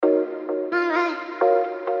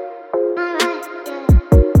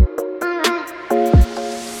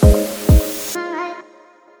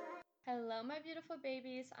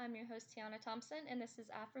ladies. I'm your host, Tiana Thompson, and this is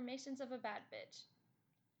Affirmations of a Bad Bitch.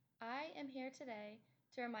 I am here today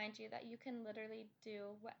to remind you that you can literally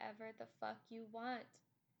do whatever the fuck you want.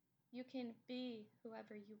 You can be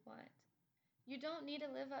whoever you want. You don't need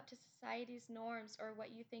to live up to society's norms or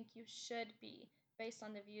what you think you should be based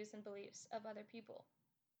on the views and beliefs of other people.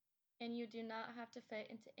 And you do not have to fit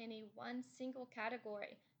into any one single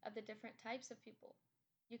category of the different types of people.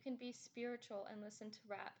 You can be spiritual and listen to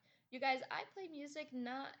rap. You guys, I play music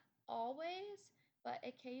not always, but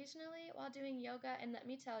occasionally while doing yoga, and let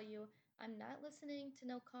me tell you, I'm not listening to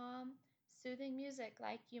no calm, soothing music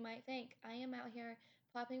like you might think. I am out here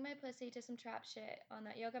popping my pussy to some trap shit on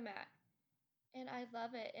that yoga mat. And I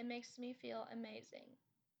love it. It makes me feel amazing.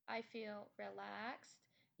 I feel relaxed,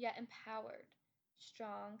 yet empowered,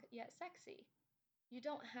 strong, yet sexy. You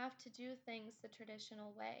don't have to do things the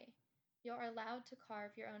traditional way. You're allowed to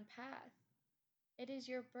carve your own path. It is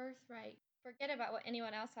your birthright. Forget about what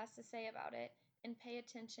anyone else has to say about it and pay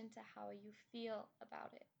attention to how you feel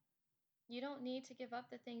about it. You don't need to give up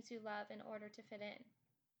the things you love in order to fit in.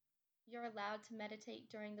 You're allowed to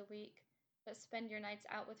meditate during the week, but spend your nights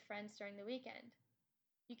out with friends during the weekend.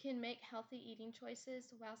 You can make healthy eating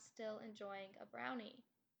choices while still enjoying a brownie.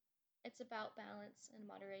 It's about balance and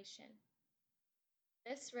moderation.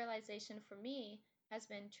 This realization for me has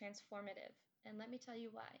been transformative, and let me tell you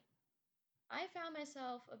why. I found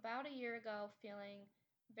myself about a year ago feeling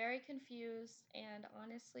very confused and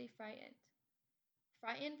honestly frightened.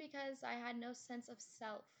 Frightened because I had no sense of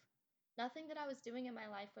self. Nothing that I was doing in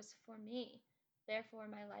my life was for me,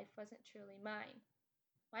 therefore, my life wasn't truly mine.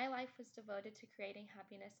 My life was devoted to creating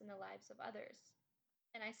happiness in the lives of others.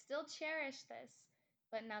 And I still cherish this,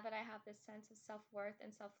 but now that I have this sense of self worth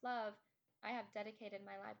and self love, I have dedicated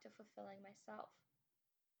my life to fulfilling myself.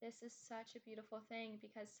 This is such a beautiful thing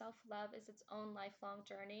because self love is its own lifelong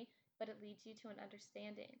journey, but it leads you to an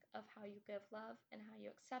understanding of how you give love and how you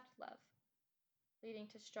accept love, leading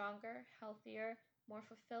to stronger, healthier, more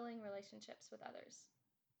fulfilling relationships with others.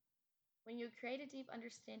 When you create a deep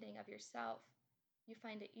understanding of yourself, you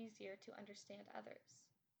find it easier to understand others.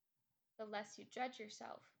 The less you judge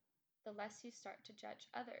yourself, the less you start to judge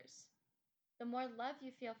others. The more love you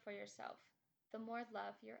feel for yourself, the more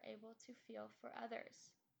love you're able to feel for others.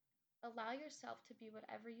 Allow yourself to be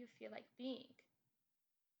whatever you feel like being.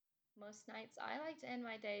 Most nights, I like to end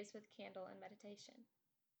my days with candle and meditation.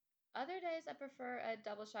 Other days, I prefer a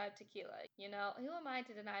double shot of tequila. You know, who am I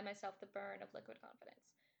to deny myself the burn of liquid confidence?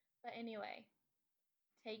 But anyway,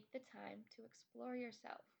 take the time to explore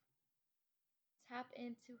yourself. Tap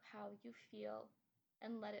into how you feel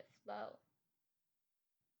and let it flow.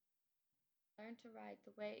 Learn to ride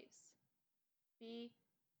the waves. Be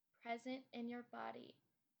present in your body.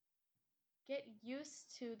 Get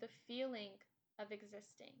used to the feeling of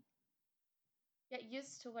existing. Get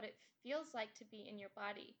used to what it feels like to be in your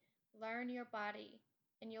body. Learn your body,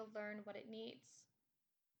 and you'll learn what it needs.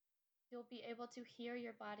 You'll be able to hear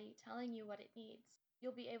your body telling you what it needs.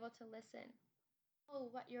 You'll be able to listen. Know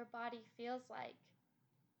what your body feels like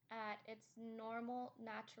at its normal,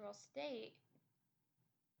 natural state.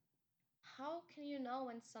 How can you know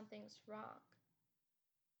when something's wrong?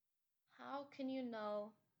 How can you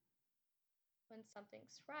know when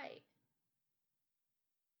something's right?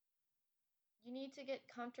 You need to get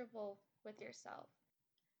comfortable with yourself.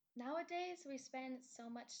 Nowadays, we spend so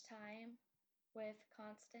much time with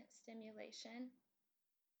constant stimulation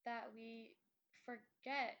that we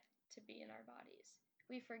forget to be in our bodies.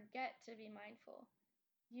 We forget to be mindful.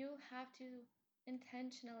 You have to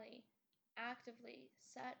intentionally, actively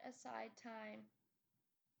set aside time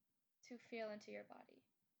to feel into your body.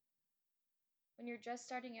 When you're just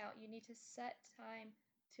starting out, you need to set time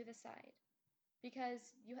to the side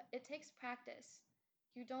because it takes practice.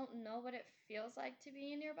 You don't know what it feels like to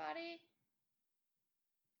be in your body.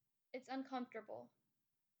 It's uncomfortable.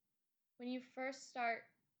 When you first start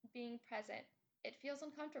being present, it feels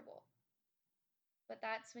uncomfortable. But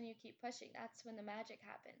that's when you keep pushing. That's when the magic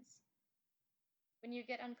happens. When you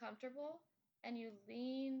get uncomfortable and you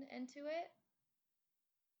lean into it,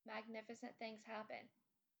 magnificent things happen.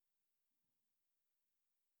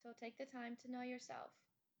 So take the time to know yourself.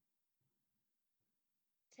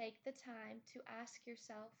 Take the time to ask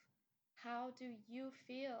yourself, how do you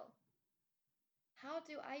feel? How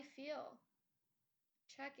do I feel?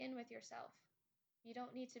 Check in with yourself. You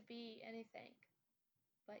don't need to be anything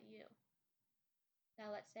but you.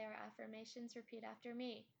 Now let's say our affirmations. Repeat after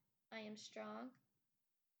me. I am strong.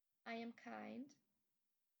 I am kind.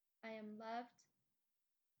 I am loved.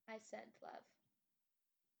 I send love.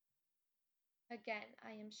 Again,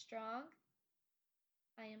 I am strong.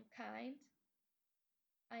 I am kind.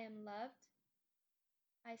 I am loved.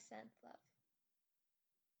 I send love.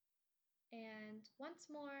 And once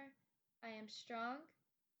more, I am strong,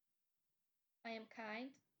 I am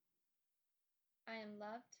kind, I am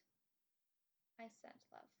loved, I send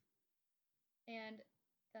love. And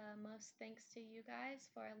the most thanks to you guys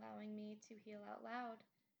for allowing me to heal out loud.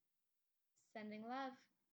 Sending love.